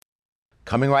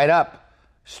Coming right up,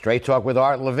 Straight Talk with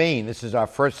Art Levine. This is our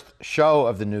first show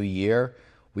of the new year.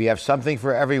 We have something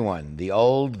for everyone, the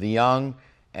old, the young,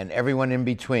 and everyone in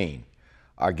between.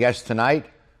 Our guest tonight,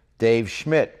 Dave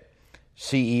Schmidt,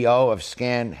 CEO of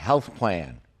Scan Health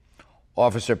Plan.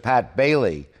 Officer Pat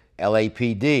Beighley,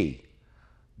 LAPD.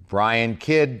 Bryan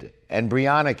Kidd and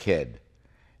Brianna Kidd.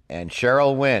 And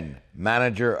Cheryl Wynn,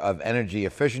 Manager of Energy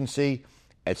Efficiency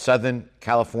at Southern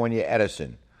California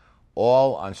Edison.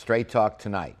 All on Straight Talk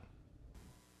tonight.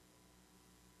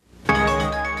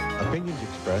 Opinions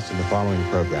expressed in the following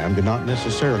program do not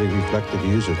necessarily reflect the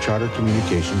views of Charter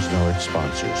Communications nor its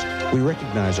sponsors. We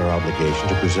recognize our obligation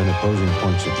to present opposing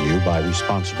points of view by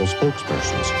responsible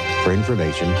spokespersons. For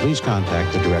information, please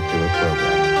contact the director of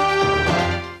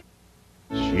program.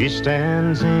 She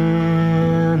stands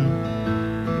in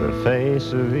the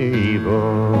face of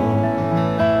evil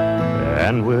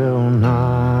and will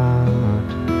not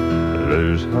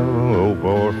lose hope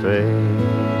or faith.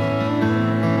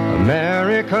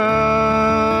 America,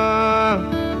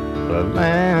 the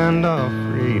land of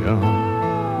freedom,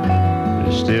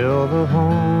 is still the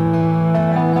home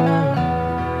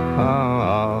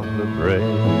of the brave.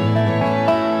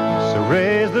 So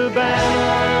raise the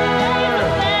banner,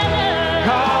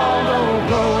 call no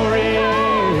glory.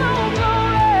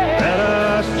 Let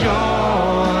us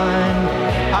join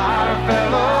our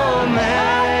fellow man.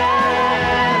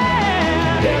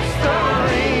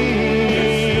 History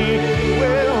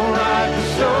will write the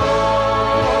story.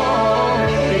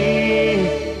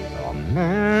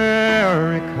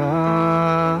 America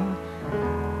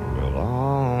will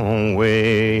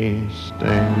always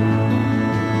stand.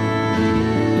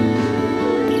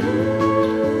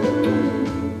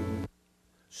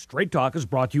 Straight Talk is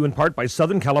brought to you in part by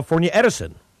Southern California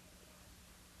Edison.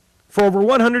 For over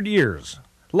 100 years,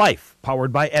 life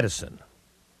powered by Edison.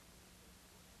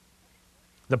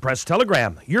 The Press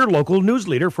Telegram, your local news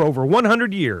leader for over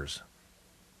 100 years.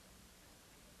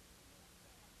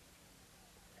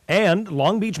 And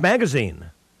Long Beach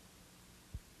Magazine.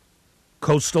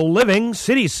 Coastal Living,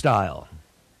 City Style.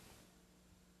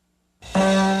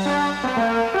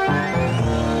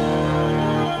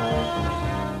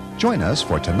 Join us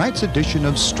for tonight's edition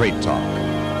of Straight Talk.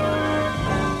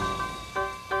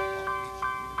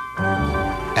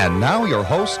 And now your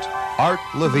host, Art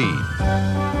Levine.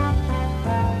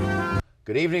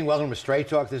 Good evening. Welcome to Straight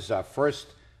Talk. This is our first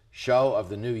show of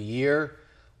the new year.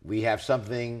 We have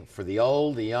something for the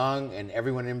old, the young, and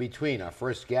everyone in between. Our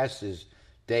first guest is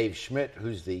Dave Schmidt,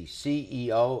 who's the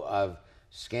CEO of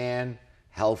Scan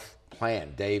Health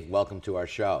Plan. Dave, welcome to our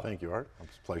show. Thank you, Art.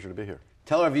 It's a pleasure to be here.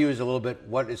 Tell our viewers a little bit,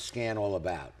 what is Scan all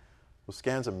about? Well,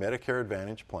 Scan's a Medicare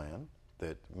Advantage plan.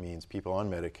 That means people on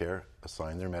Medicare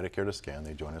assign their Medicare to Scan.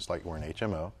 They join us like we're an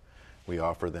HMO. We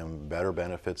offer them better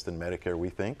benefits than Medicare, we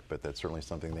think, but that's certainly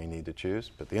something they need to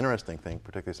choose. But the interesting thing,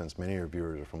 particularly since many of your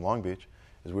viewers are from Long Beach,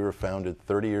 is we were founded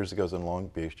 30 years ago in Long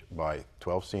Beach by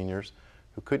 12 seniors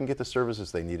who couldn't get the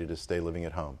services they needed to stay living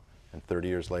at home. And 30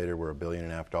 years later, we're a $1.5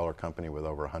 billion company with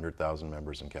over 100,000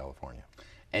 members in California.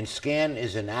 And SCAN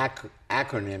is an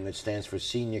acronym that stands for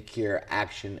Senior Care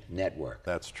Action Network.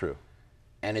 That's true.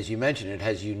 And as you mentioned, it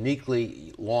has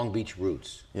uniquely Long Beach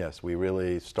roots. Yes, we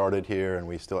really started here, and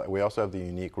we also have the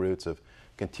unique roots of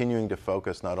continuing to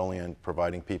focus not only on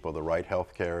providing people the right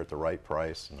health care at the right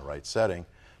price and the right setting,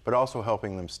 but also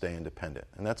helping them stay independent.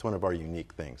 And that's one of our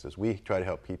unique things, is we try to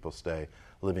help people stay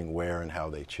living where and how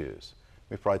they choose.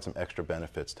 We provide some extra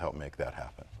benefits to help make that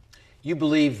happen. You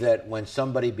believe that when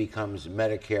somebody becomes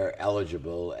Medicare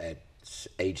eligible at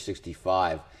age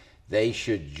 65, they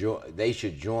should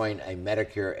join a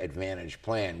Medicare Advantage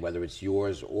plan, whether it's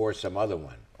yours or some other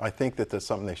one. I think that that's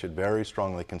something they should very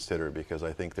strongly consider, because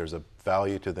I think there's a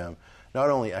value to them,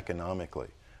 not only economically,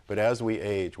 but as we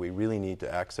age, we really need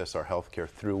to access our health care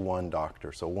through one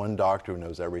doctor. So one doctor who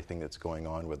knows everything that's going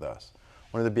on with us.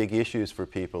 One of the big issues for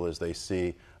people is they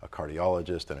see a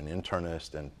cardiologist and an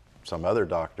internist and some other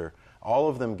doctor. All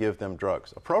of them give them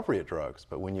drugs, appropriate drugs,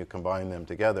 but when you combine them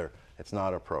together, it's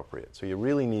not appropriate. So you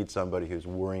really need somebody who's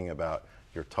worrying about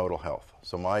your total health.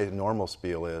 So my normal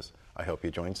spiel is, I hope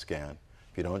you join SCAN.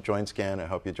 If you don't join SCAN, I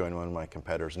hope you join one of my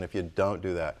competitors. And if you don't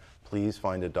do that, please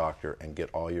find a doctor and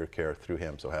get all your care through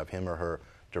him. So have him or her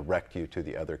direct you to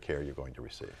the other care you're going to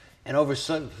receive. And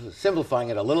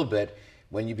oversimplifying it a little bit,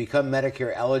 when you become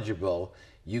Medicare eligible,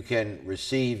 you can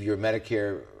receive your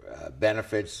Medicare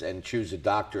benefits and choose a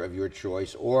doctor of your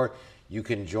choice, or you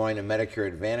can join a Medicare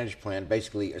Advantage plan,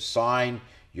 basically assign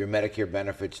your Medicare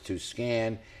benefits to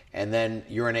SCAN, and then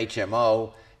you're an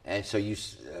HMO, and so you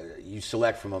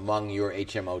select from among your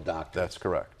HMO doctors. That's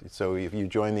correct. So if you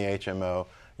join the HMO,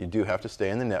 You do have to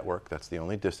stay in the network. That's the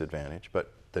only disadvantage.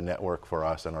 But the network for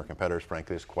us and our competitors,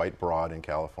 frankly, is quite broad in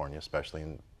California, especially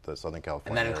in the Southern California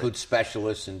And that area. includes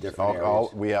specialists in different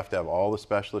areas? We have to have all the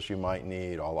specialists you might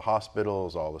need, all the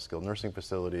hospitals, all the skilled nursing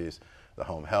facilities, the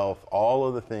home health, all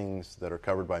of the things that are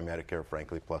covered by Medicare,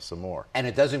 frankly, plus some more. And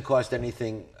it doesn't cost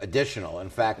anything additional. In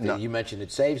fact, No. you mentioned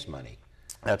it saves money.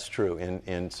 That's true.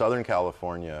 In Southern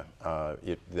California,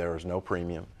 there is no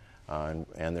premium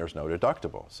and there's no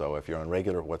deductible. So if you're on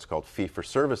regular, what's called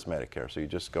fee-for-service Medicare, so you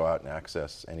just go out and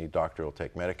access any doctor will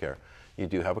take Medicare, you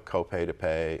do have a copay to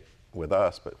pay with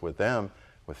us, but with them,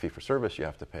 with fee-for-service, you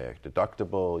have to pay a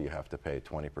deductible, you have to pay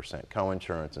 20%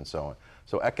 coinsurance, and so on.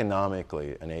 So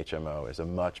economically, an HMO is a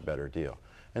much better deal.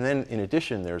 And then in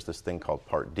addition, there's this thing called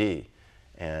Part D,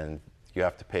 and you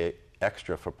have to pay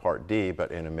extra for Part D,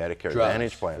 but in a Medicare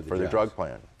Advantage plan, for the drug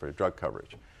plan, for the drug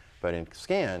coverage. But in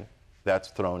SCAN, that's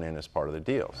thrown in as part of the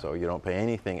deal. So you don't pay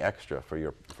anything extra for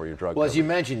your drug Well, coverage. as you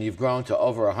mentioned, you've grown to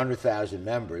over 100,000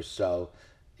 members, so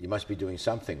you must be doing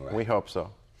something right. We hope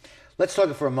so. Let's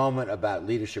talk for a moment about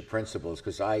leadership principles,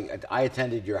 because I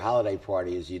attended your holiday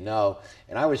party, as you know,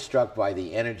 and I was struck by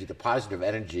the energy, the positive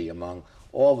energy among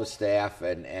all the staff,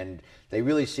 and they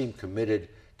really seem committed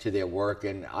to their work.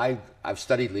 And I've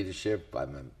studied leadership.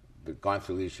 I've gone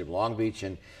through leadership in Long Beach,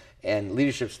 and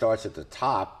leadership starts at the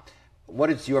top. What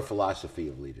is your philosophy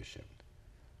of leadership?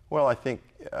 Well, I think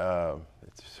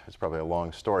it's probably a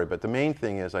long story, but the main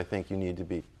thing is I think you need to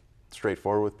be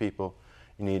straightforward with people.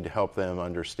 You need to help them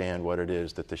understand what it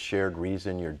is that the shared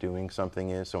reason you're doing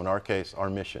something is. So in our case, our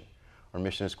mission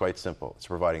is quite simple. It's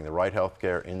providing the right health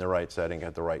care in the right setting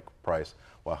at the right price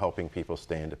while helping people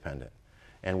stay independent.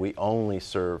 And we only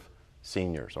serve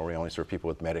seniors, or we only serve people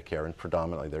with Medicare, and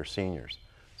predominantly they're seniors.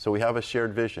 So we have a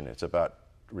shared vision. It's about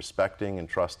respecting and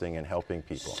trusting and helping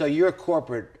people. So your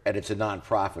corporate, and it's a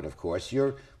nonprofit, of course,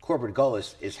 your corporate goal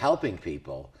is helping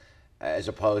people as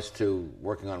opposed to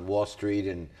working on Wall Street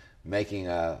and making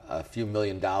a few $1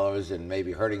 million and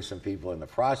maybe hurting some people in the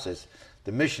process.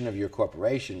 The mission of your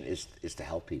corporation is to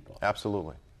help people.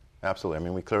 Absolutely. Absolutely. I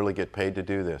mean, we clearly get paid to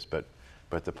do this, but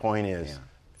the point is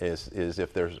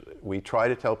if we try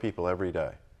to tell people every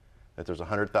day that there's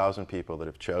 100,000 people that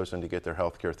have chosen to get their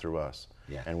health care through us.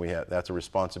 Yeah. And that's a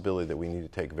responsibility that we need to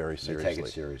take very seriously. Take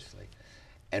it seriously.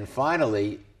 And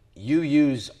finally, you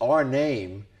use our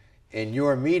name in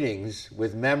your meetings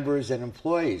with members and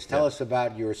employees. Tell us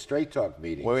about your Straight Talk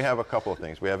meetings. Well, we have a couple of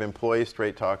things. We have employee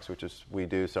Straight Talks, which we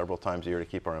do several times a year to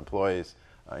keep our employees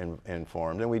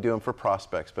informed, and we do them for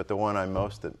prospects. But the one I'm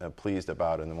most pleased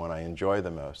about and the one I enjoy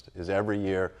the most is every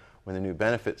year when the new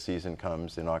benefit season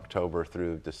comes in October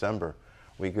through December,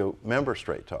 we go member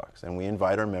Straight Talks, and we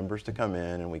invite our members to come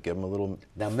in and we give them a little...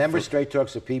 Now, member Straight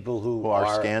Talks are people who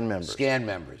are SCAN members. SCAN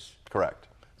members. Correct.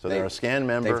 So they're a SCAN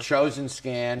member. They've chosen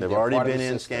SCAN. They've already been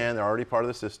in SCAN. They're already part of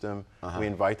the system. We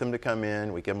invite them to come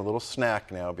in. We give them a little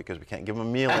snack now because we can't give them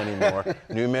a meal anymore.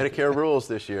 New Medicare rules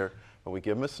this year. But we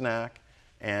give them a snack,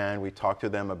 and we talk to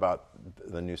them about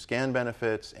the new SCAN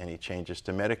benefits, any changes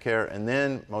to Medicare, and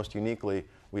then, most uniquely,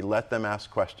 we let them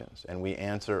ask questions, and we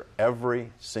answer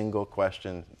every single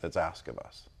question that's asked of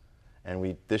us.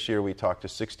 And this year we talked to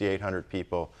 6,800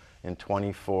 people in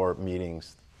 24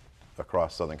 meetings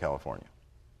across Southern California.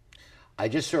 I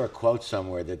just saw a quote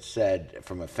somewhere that said,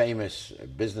 from a famous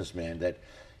businessman, that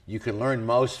you can learn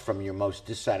most from your most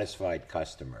dissatisfied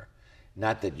customer.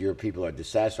 Not that your people are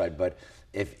dissatisfied, but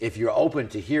if you're open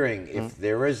to hearing if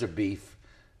there is a beef,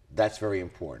 that's very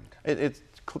important.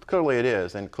 Clearly it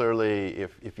is, and clearly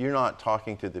if you're not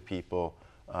talking to the people,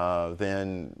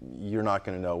 then you're not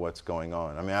going to know what's going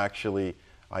on. I mean,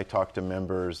 I talk to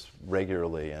members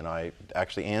regularly, and I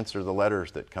actually answer the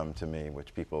letters that come to me,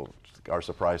 which people are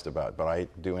surprised about, but I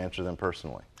do answer them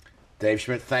personally. Dave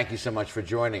Schmidt, thank you so much for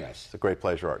joining us. It's a great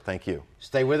pleasure, Art. Thank you.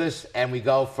 Stay with us, and we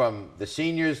go from the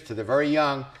seniors to the very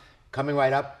young. Coming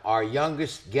right up, our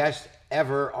youngest guest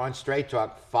ever on Straight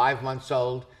Talk, 5 months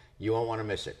old. You won't want to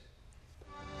miss it.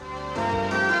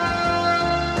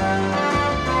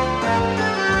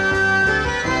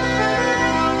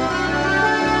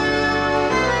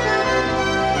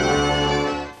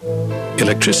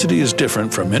 Electricity is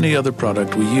different from any other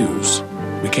product we use.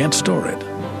 We can't store it.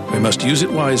 We must use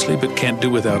it wisely, but can't do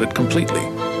without it completely.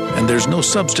 And there's no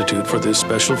substitute for this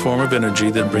special form of energy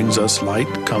that brings us light,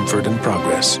 comfort, and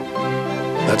progress.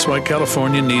 That's why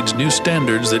California needs new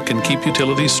standards that can keep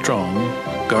utilities strong,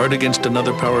 guard against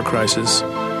another power crisis,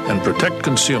 and protect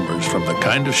consumers from the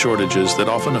kind of shortages that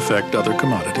often affect other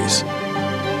commodities.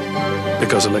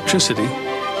 Because electricity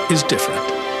is different.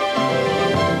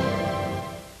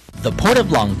 The Port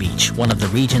of Long Beach, one of the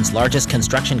region's largest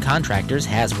construction contractors,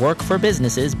 has work for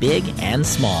businesses big and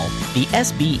small. The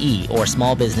SBE, or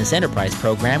Small Business Enterprise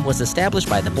Program, was established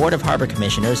by the Board of Harbor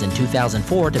Commissioners in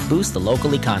 2004 to boost the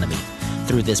local economy.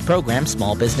 Through this program,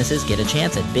 small businesses get a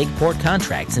chance at big port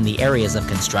contracts in the areas of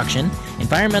construction,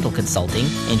 environmental consulting,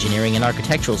 engineering and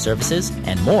architectural services,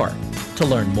 and more. To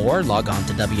learn more, log on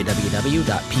to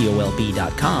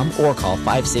www.polb.com or call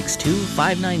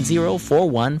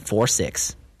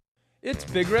 562-590-4146. It's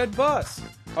Big Red Bus.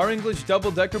 Our English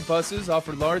double-decker buses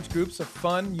offer large groups a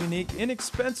fun, unique,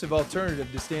 inexpensive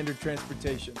alternative to standard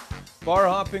transportation. Bar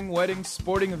hopping, weddings,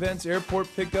 sporting events, airport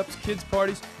pickups, kids'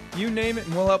 parties, you name it,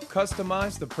 and we'll help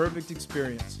customize the perfect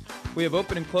experience. We have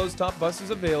open and closed-top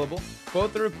buses available.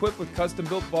 Both are equipped with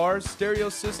custom-built bars, stereo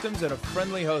systems, and a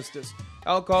friendly hostess.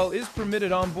 Alcohol is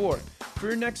permitted on board. For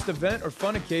your next event or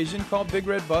fun occasion, call Big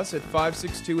Red Bus at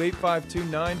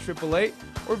 562-852-9888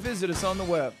 or visit us on the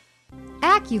web.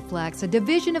 AccuFlex, a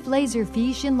division of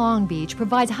Laserfiche in Long Beach,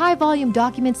 provides high-volume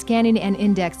document scanning and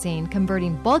indexing,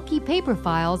 converting bulky paper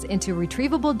files into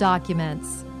retrievable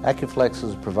documents. AccuFlex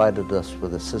has provided us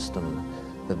with a system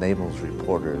that enables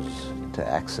reporters to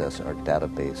access our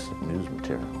database of news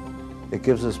material. It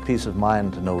gives us peace of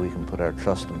mind to know we can put our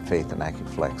trust and faith in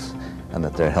AccuFlex and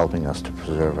that they're helping us to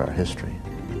preserve our history.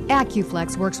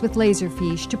 AccuFlex works with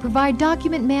Laserfiche to provide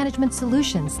document management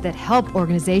solutions that help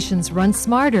organizations run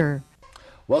smarter.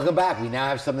 Welcome back. We now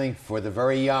have something for the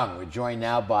very young. We're joined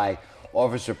now by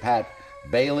Officer Pat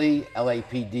Beighley,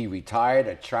 LAPD retired,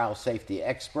 a child safety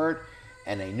expert,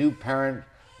 and a new parent,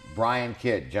 Bryan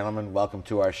Kidd. Gentlemen, welcome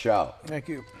to our show. Thank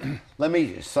you. Let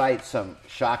me cite some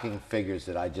shocking figures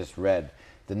that I just read.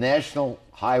 The National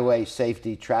Highway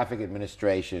Safety Traffic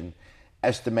Administration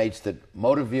estimates that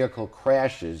motor vehicle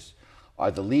crashes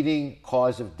are the leading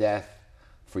cause of death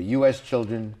for U.S.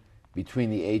 children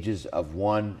between the ages of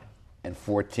 1 and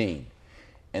 14.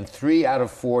 And 3 out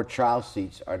of 4 child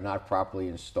seats are not properly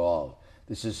installed.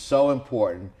 This is so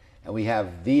important, and we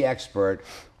have the expert,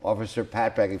 Officer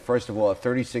Pat Beighley. First of all, a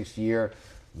 36-year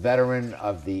veteran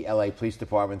of the LA Police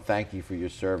Department. Thank you for your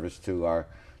service to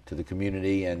the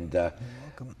community, and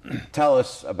tell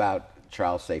us about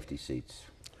child safety seats.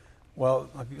 Well,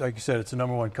 like you said, it's the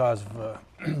number one cause of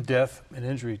death and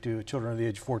injury to children under the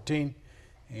age of 14,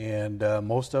 and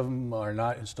most of them are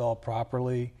not installed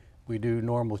properly. We do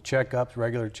normal checkups,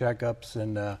 regular checkups,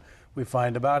 and we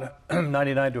find about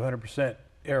 99 to 100%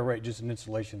 error rate just in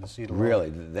installation of the seat alone.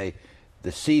 Really?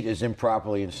 The seat is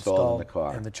improperly installed in the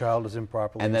car. And the child is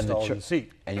improperly installed in the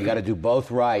seat. And you got to do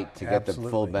both right to get the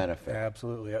full benefit.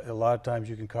 Absolutely. A lot of times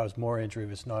you can cause more injury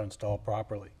if it's not installed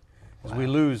properly. As we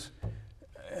lose,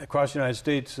 across the United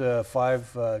States,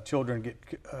 5 children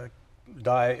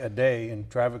die a day in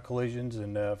traffic collisions,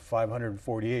 and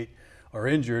 548 are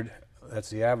injured.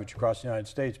 That's the average across the United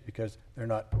States because they're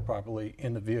not properly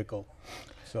in the vehicle.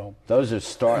 So those are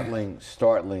startling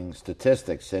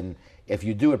statistics. And if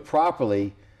you do it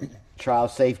properly,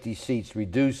 child safety seats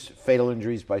reduce fatal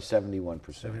injuries by 71%.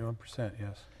 71%,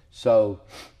 yes. So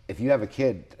if you have a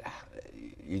kid,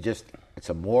 it's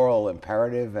a moral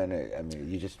imperative, and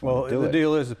you just want to do it. Well, the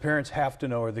deal is the parents have to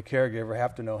know, or the caregiver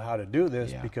have to know how to do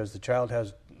this, because the child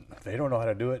they don't know how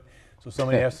to do it, so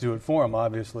somebody has to do it for them,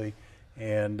 obviously.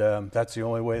 And that's the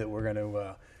only way that we're going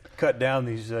to cut down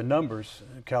these numbers.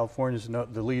 California is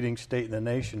the leading state in the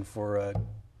nation for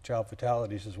child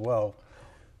fatalities as well.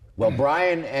 Well,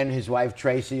 Bryan and his wife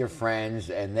Tracy are friends,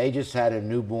 and they just had a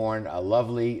newborn, a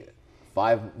lovely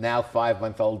now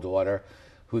 5-month-old daughter,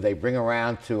 who they bring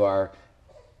around to our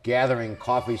gathering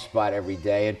coffee spot every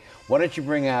day. And why don't you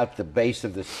bring out the base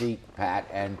of the seat, Pat?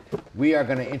 And we are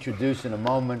going to introduce in a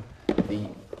moment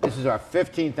this is our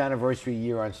 15th anniversary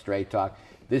year on Straight Talk.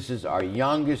 This is our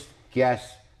youngest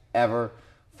guest ever.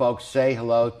 Folks, say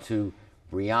hello to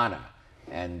Brianna.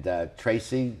 And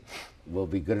Tracy will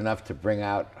be good enough to bring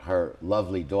out her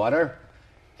lovely daughter.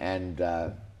 And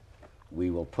we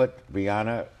will put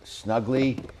Brianna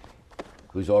snugly,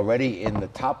 who's already in the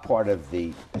top part of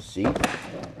the seat,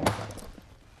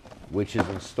 which is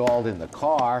installed in the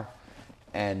car.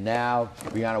 And now,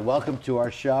 Brianna, welcome to our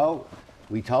show.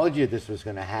 We told you this was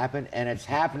going to happen, and it's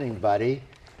happening, buddy.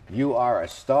 You are a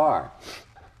star.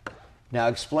 Now,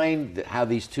 explain how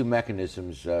these two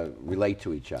mechanisms relate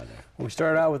to each other. We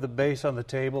start out with the base on the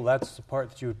table. That's the part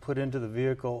that you would put into the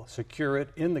vehicle, secure it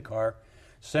in the car.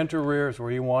 Center rear is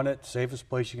where you want it, safest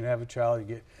place you can have a child. You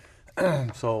get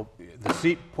so the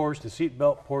seat portion, the seat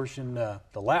belt portion, the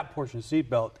lap portion of the seat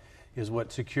belt is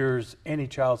what secures any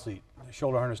child seat. The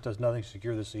shoulder harness does nothing to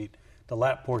secure the seat. The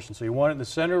lap portion. So you want it in the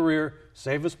center rear,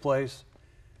 safest place.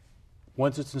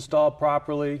 Once it's installed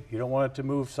properly, you don't want it to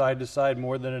move side to side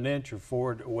more than an inch or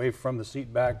forward away from the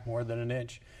seat back more than an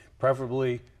inch,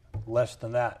 preferably less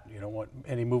than that. You don't want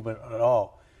any movement at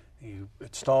all. You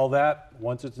install that.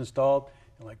 Once it's installed,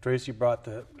 and like Tracy brought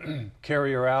the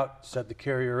carrier out, set the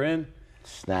carrier in,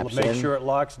 snaps make in. sure it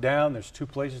locks down. There's 2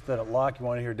 places that it lock. You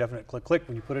want to hear a definite click, click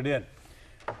when you put it in.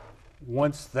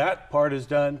 Once that part is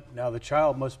done, now the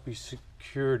child must be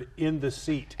secured in the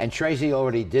seat. And Tracy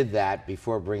already did that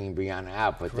before bringing Brianna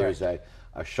out, but Correct. there's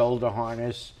a shoulder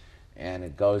harness, and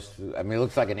it goes through, I mean, it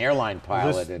looks like an airline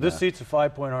pilot. This seat's a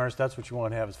 5-point harness. That's what you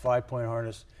want to have, is 5-point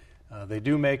harness. They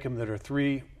do make them that are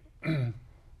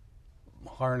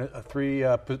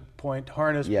 3-point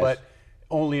harness, Yes. but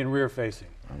only in rear facing.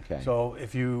 Okay. So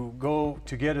if you go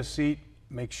to get a seat,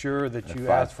 make sure that A you 5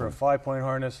 ask for a point. 5-point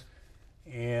harness.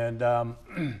 And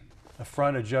the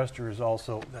front adjuster is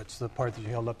also, that's the part that you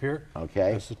held up here.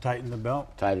 Okay. That's to tighten the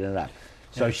belt. Tighten it up.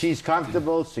 So she's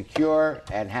comfortable, secure,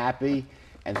 and happy.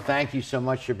 And thank you so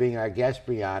much for being our guest,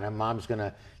 Brianna. Mom's going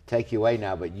to take you away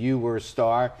now, but you were a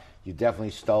star. You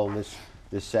definitely stole this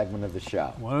segment of the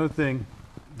show. One other thing,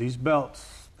 these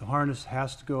belts, the harness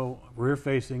has to go rear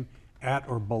facing at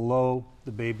or below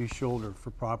the baby's shoulder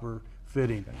for proper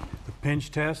fitting. The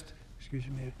pinch test, excuse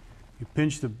me, you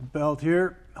pinch the belt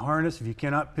here, harness. If you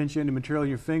cannot pinch any material in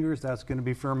your fingers, that's going to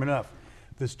be firm enough.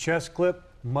 This chest clip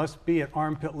must be at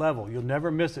armpit level. You'll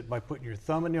never miss it by putting your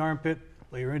thumb in the armpit,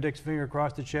 lay your index finger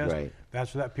across the chest. Right.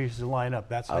 That's where that piece is to line up.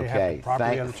 That's how you have Okay, to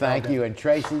properly have the child thank you. And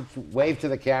Tracy, wave to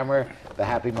the camera, the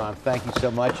happy mom. Thank you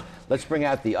so much. Let's bring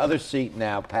out the other seat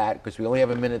now, Pat, because we only have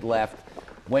a minute left.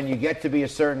 When you get to be a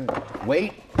certain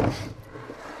weight,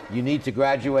 you need to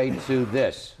graduate to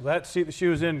this. That seat that she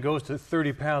was in goes to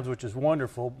 30 pounds, which is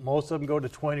wonderful. Most of them go to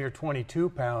 20 or 22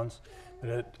 pounds.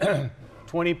 But at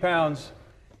 20 pounds,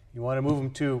 you want to move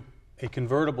them to a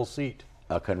convertible seat.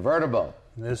 A convertible.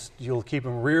 And this, you'll keep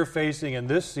them rear facing in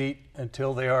this seat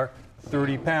until they are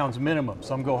 30 pounds minimum.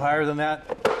 Some go higher than that.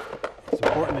 It's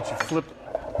important that you flip.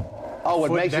 Oh, what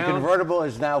foot makes down. a convertible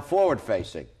is now forward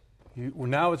facing. Well,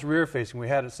 now it's rear facing. We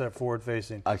had it set forward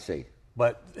facing. I see.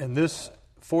 But in this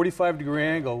 45-degree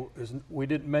angle, we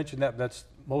didn't mention that, but that's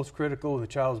most critical when the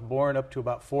child is born up to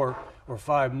about 4 or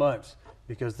 5 months,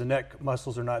 because the neck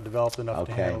muscles are not developed enough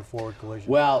to handle forward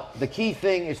collision. Well, the key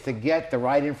thing is to get the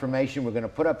right information. We're going to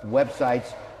put up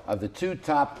websites of the 2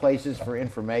 top places for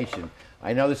information.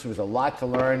 I know this was a lot to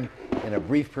learn in a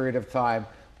brief period of time,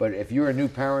 but if you're a new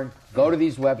parent, go to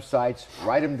these websites,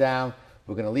 write them down.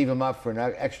 We're going to leave them up for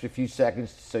an extra few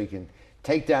seconds so you can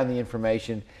take down the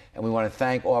information. And we want to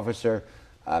thank Officer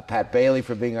Pat Beighley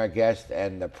for being our guest,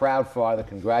 and the proud father.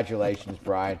 Congratulations,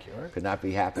 Bryan. Could not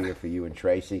be happier for you and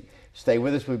Tracy. Stay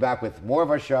with us. We'll be back with more of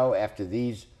our show after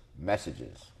these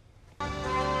messages.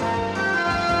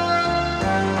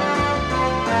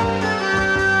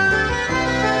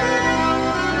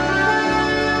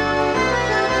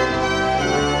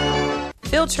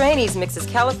 Phil Trainees mixes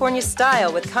California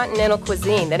style with continental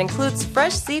cuisine that includes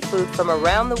fresh seafood from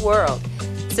around the world.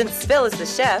 Since Phil is the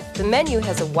chef, the menu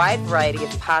has a wide variety of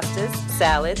pastas,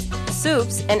 salads,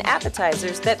 soups, and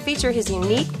appetizers that feature his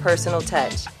unique personal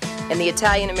touch. And the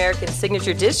Italian-American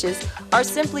signature dishes are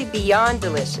simply beyond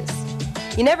delicious.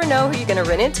 You never know who you're going to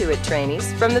run into at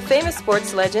Trainees, from the famous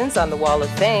sports legends on the Wall of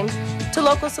Fame to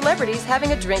local celebrities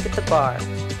having a drink at the bar.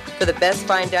 For the best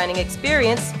fine dining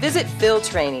experience, visit Phil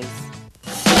Trainees.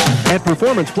 At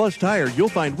Performance Plus Tire, you'll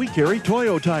find we carry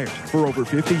Toyo tires. For over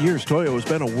 50 years, Toyo has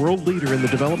been a world leader in the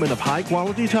development of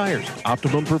high-quality tires.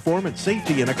 Optimum performance,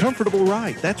 safety, and a comfortable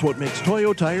ride. That's what makes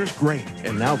Toyo tires great.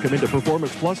 And now come into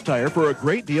Performance Plus Tire for a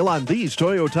great deal on these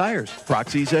Toyo tires.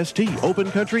 Proxys ST,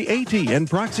 Open Country AT, and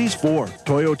Proxys 4.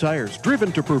 Toyo tires,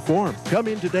 driven to perform. Come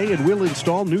in today and we'll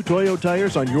install new Toyo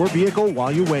tires on your vehicle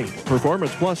while you wait.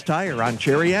 Performance Plus Tire on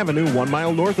Cherry Avenue, 1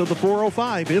 mile north of the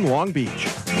 405 in Long Beach.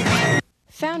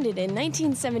 Founded in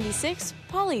 1976,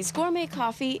 Polly's Gourmet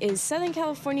Coffee is Southern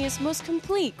California's most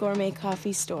complete gourmet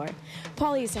coffee store.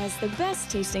 Polly's has the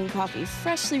best tasting coffee,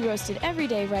 freshly roasted every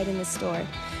day right in the store,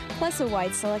 plus a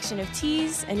wide selection of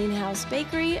teas, an in-house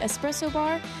bakery, espresso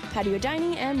bar, patio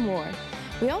dining, and more.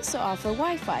 We also offer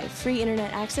Wi-Fi, free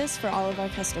internet access for all of our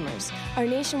customers. Our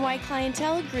nationwide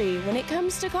clientele agree when it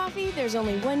comes to coffee, there's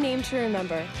only one name to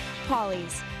remember,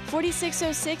 Polly's.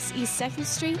 4606 East 2nd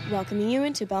Street, welcoming you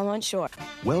into Belmont Shore.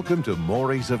 Welcome to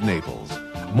Maury's of Naples.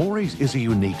 Maury's is a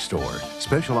unique store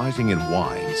specializing in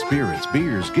wine, spirits,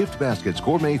 beers, gift baskets,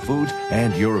 gourmet foods,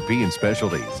 and European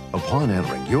specialties. Upon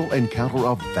entering, you'll encounter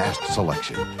a vast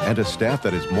selection and a staff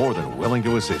that is more than willing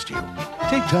to assist you.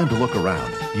 Take time to look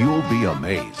around. You'll be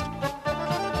amazed.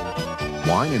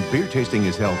 Wine and beer tasting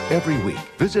is held every week.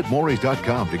 Visit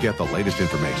Maury's.com to get the latest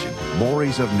information.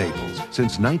 Maury's of Naples,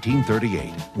 since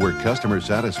 1938, where customer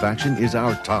satisfaction is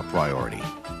our top priority.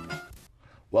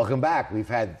 Welcome back. We've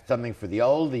had something for the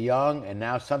old, the young, and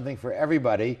now something for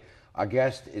everybody. Our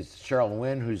guest is Cheryl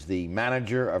Wynn, who's the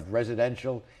manager of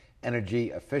residential energy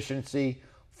efficiency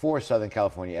for Southern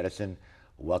California Edison.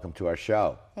 Welcome to our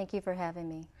show. Thank you for having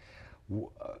me.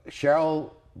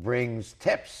 Cheryl brings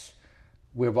tips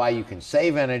whereby you can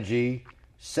save energy,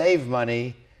 save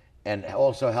money, and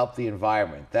also help the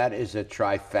environment. That is a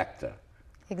trifecta.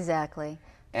 Exactly.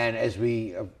 And as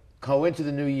we go into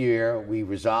the new year, we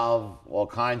resolve all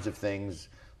kinds of things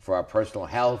for our personal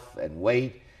health and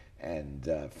weight and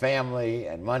family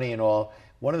and money and all.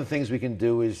 One of the things we can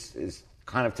do is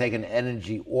kind of take an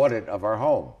energy audit of our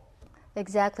home.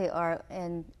 Exactly, Art.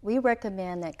 And we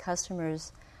recommend that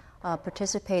customers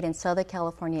participate in Southern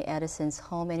California Edison's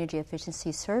Home Energy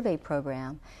Efficiency Survey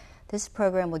Program. This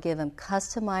program will give them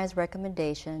customized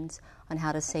recommendations on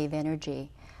how to save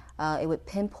energy. It would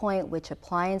pinpoint which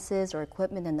appliances or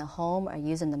equipment in the home are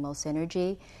using the most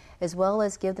energy, as well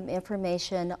as give them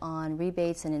information on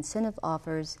rebates and incentive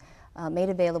offers made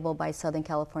available by Southern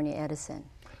California Edison.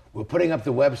 We're putting up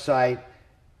the website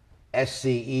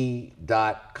sce.com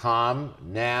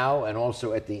now, and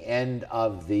also at the end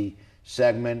of the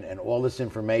segment, and all this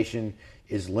information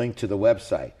is linked to the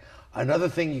website. Another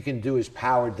thing you can do is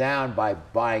power down by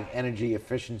buying energy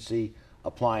efficiency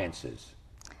appliances.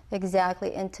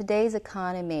 Exactly. In today's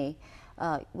economy,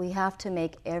 we have to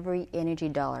make every energy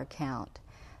dollar count.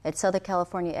 At Southern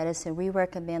California Edison, we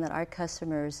recommend that our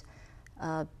customers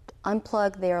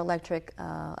unplug their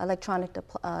electronic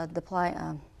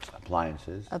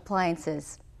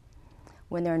appliances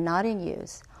when they're not in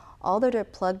use. Although they're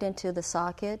plugged into the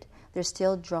socket, they're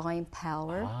still drawing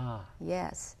power.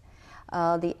 Yes.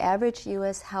 The average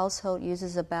U.S. household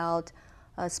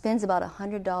spends about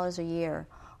 $100 a year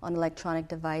on electronic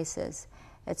devices.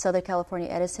 At Southern California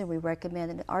Edison, we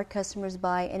recommend that our customers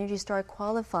buy Energy Star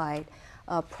qualified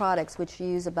products, which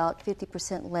use about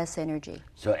 50% less energy.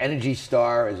 So Energy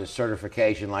Star is a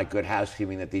certification like Good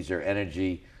Housekeeping that these are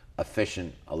energy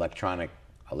efficient electric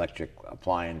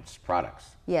appliance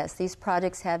products. Yes, these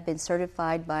products have been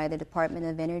certified by the Department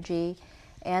of Energy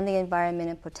and the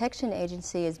Environmental Protection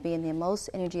Agency as being the most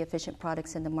energy efficient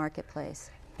products in the marketplace.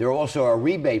 There also are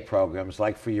rebate programs,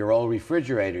 like for your old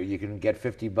refrigerator, you can get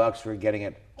 $50 for getting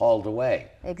it hauled away.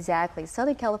 Exactly.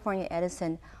 Southern California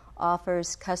Edison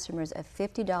offers customers a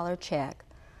 $50 check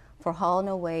for hauling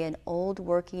away an old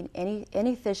working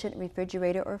inefficient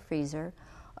refrigerator or freezer.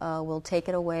 We'll take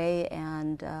it away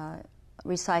and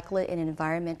recycle it in an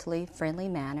environmentally friendly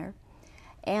manner.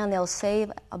 And they'll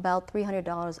save about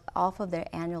 $300 off of their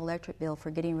annual electric bill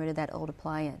for getting rid of that old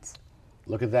appliance.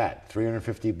 Look at that,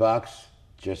 $350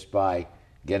 just by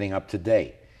getting up to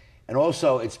date. And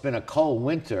also, it's been a cold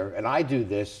winter, and I do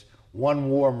this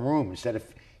one warm room. Instead of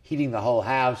heating the whole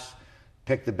house,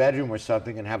 pick the bedroom or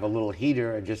something and have a little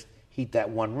heater and just heat that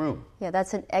one room. Yeah,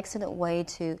 that's an excellent way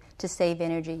to save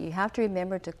energy. You have to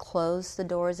remember to close the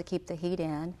doors to keep the heat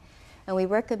in. And we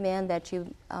recommend that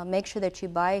you make sure that you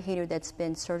buy a heater that's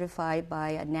been certified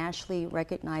by a nationally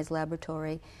recognized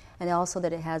laboratory, and also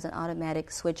that it has an automatic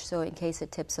switch so in case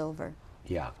it tips over.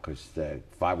 Yeah, because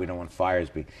we don't want fires.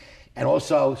 And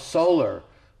also solar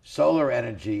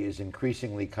energy is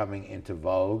increasingly coming into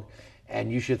vogue,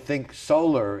 and you should think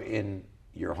solar in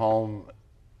your home,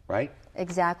 right?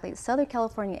 Exactly. Southern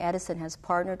California Edison has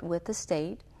partnered with the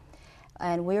state,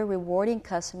 and we're rewarding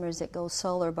customers that go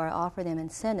solar by offering them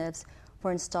incentives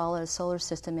for installing a solar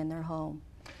system in their home.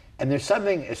 And there's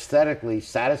something aesthetically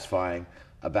satisfying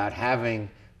about having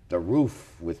the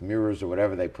roof with mirrors or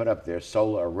whatever they put up there,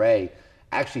 solar array,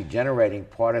 actually generating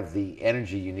part of the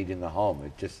energy you need in the home.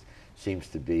 It just seems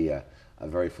to be a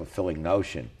very fulfilling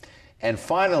notion. And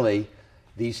finally,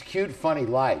 these cute, funny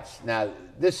lights. Now,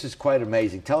 this is quite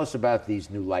amazing. Tell us about these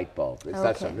new light bulbs. It's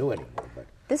not so new anymore. But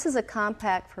this is a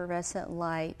compact fluorescent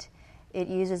light. It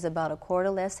uses about a quarter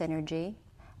less energy.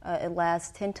 It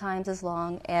lasts 10 times as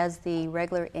long as the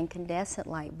regular incandescent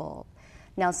light bulb.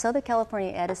 Now, Southern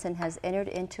California Edison has entered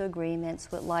into agreements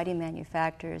with lighting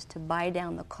manufacturers to buy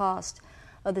down the cost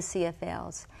of the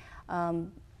CFLs.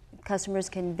 Customers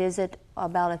can visit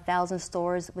about 1,000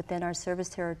 stores within our service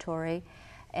territory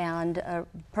and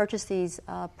purchase these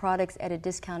products at a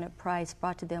discounted price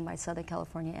brought to them by Southern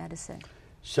California Edison.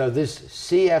 So this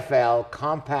CFL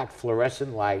compact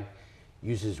fluorescent light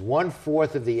uses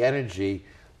 1/4 of the energy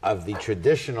of the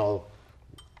traditional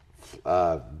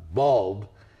bulb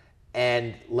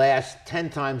and lasts 10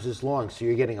 times as long. So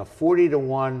you're getting a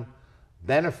 40-to-1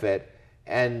 benefit,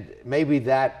 and maybe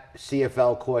that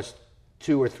CFL costs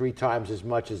 2 or 3 times as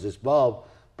much as this bulb,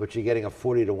 but you're getting a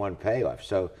 40-to-1 payoff.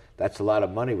 So that's a lot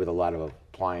of money with a lot of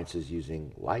appliances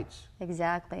using lights.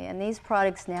 Exactly, and these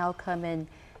products now come in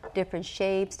different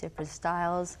shapes, different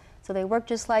styles, so they work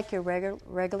just like your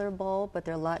regular bulb, but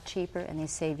they're a lot cheaper and they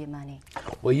save you money.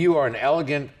 Well, you are an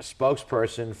elegant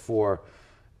spokesperson for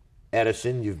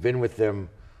Edison. You've been with them,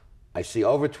 I see,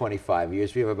 over 25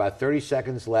 years. We have about 30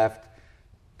 seconds left.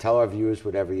 Tell our viewers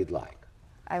whatever you'd like.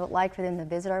 I would like for them to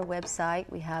visit our website.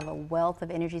 We have a wealth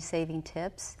of energy-saving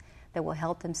tips that will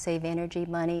help them save energy,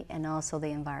 money, and also the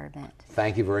environment.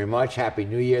 Thank you very much. Happy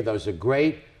New Year. Those are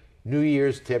great New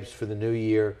Year's tips for the new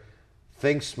year.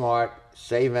 Think smart,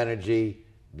 save energy,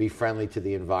 be friendly to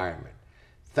the environment.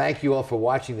 Thank you all for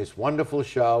watching this wonderful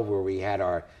show where we had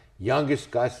our youngest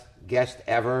guest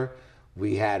ever.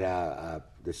 We had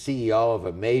the CEO of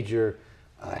a major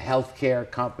healthcare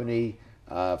company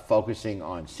focusing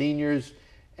on seniors,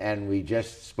 and we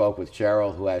just spoke with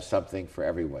Cheryl, who has something for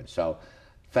everyone. So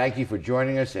thank you for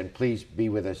joining us, and please be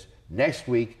with us next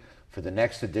week for the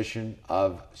next edition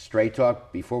of Straight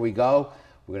Talk. Before we go,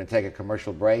 we're going to take a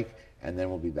commercial break, and then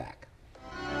we'll be back.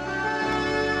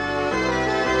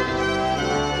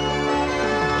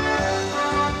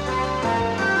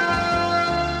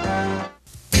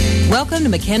 Welcome to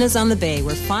McKenna's on the Bay,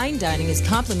 where fine dining is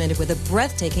complemented with a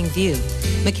breathtaking view.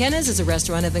 McKenna's is a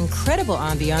restaurant of incredible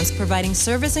ambiance, providing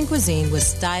service and cuisine with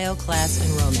style, class, and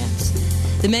romance.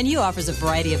 The menu offers a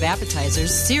variety of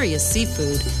appetizers, serious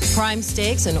seafood, prime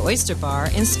steaks, an oyster bar,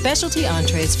 and specialty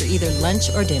entrees for either lunch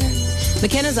or dinner.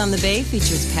 McKenna's on the Bay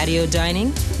features patio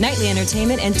dining, nightly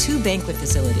entertainment, and 2 banquet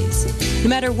facilities. No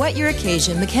matter what your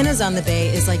occasion, McKenna's on the Bay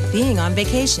is like being on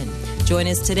vacation. Join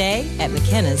us today at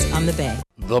McKenna's on the Bay.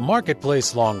 The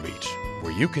Marketplace Long Beach,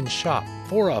 where you can shop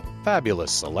for a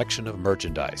fabulous selection of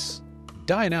merchandise.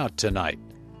 Dine out tonight.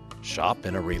 Shop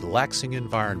in a relaxing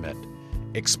environment.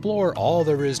 Explore all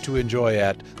there is to enjoy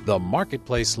at The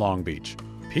Marketplace Long Beach,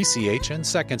 PCH and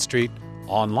 2nd Street,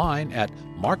 online at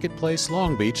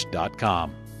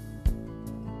marketplacelongbeach.com.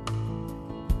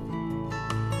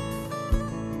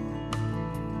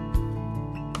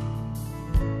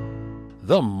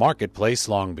 The Marketplace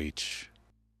Long Beach.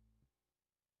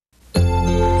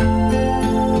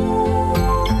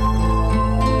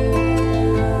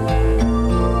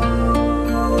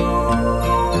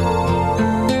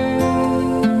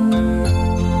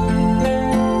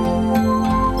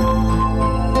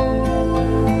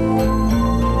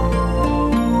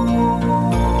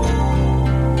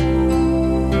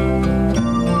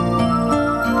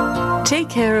 Take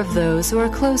care of those who are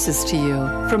closest to you,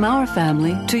 from our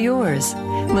family to yours.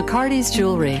 McCarty's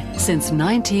Jewelry, since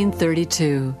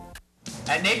 1932.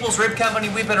 At Naples Rib Company,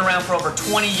 we've been around for over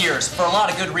 20 years for a lot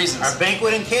of good reasons. Our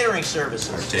banquet and catering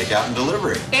services. Our takeout and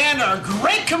delivery. And our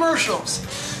great commercials.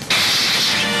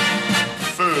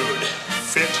 Food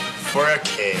fit for a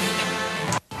king.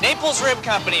 Naples Rib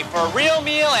Company for a real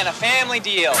meal and a family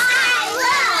deal.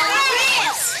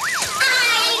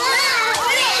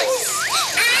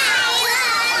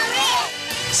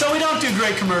 So we don't do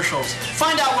great commercials.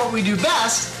 Find out what we do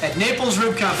best at Naples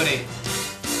Rib Company.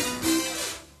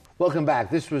 Welcome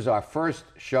back. This was our first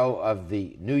show of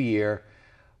the new year.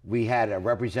 We had a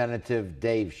representative,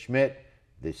 Dave Schmidt,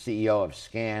 the CEO of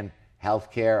Scan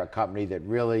Healthcare, a company that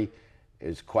really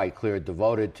is quite clear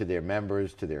devoted to their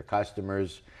members, to their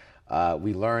customers.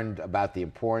 We learned about the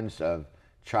importance of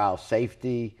child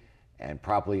safety and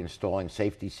properly installing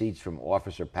safety seats from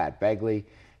Officer Pat Beighley,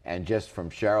 and just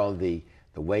from Cheryl, the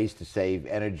ways to save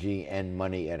energy and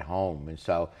money at home. And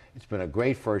so it's been a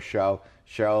great first show.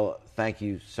 Cheryl, thank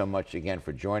you so much again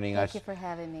for joining us. Thank you for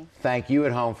having me. Thank you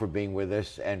at home for being with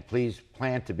us, and please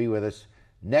plan to be with us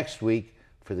next week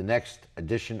for the next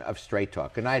edition of Straight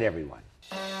Talk. Good night, everyone.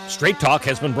 Straight Talk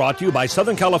has been brought to you by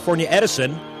Southern California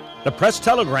Edison, the Press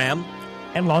Telegram,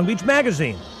 and Long Beach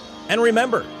Magazine. And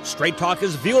remember, Straight Talk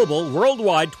is viewable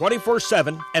worldwide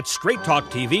 24/7 at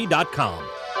straighttalktv.com.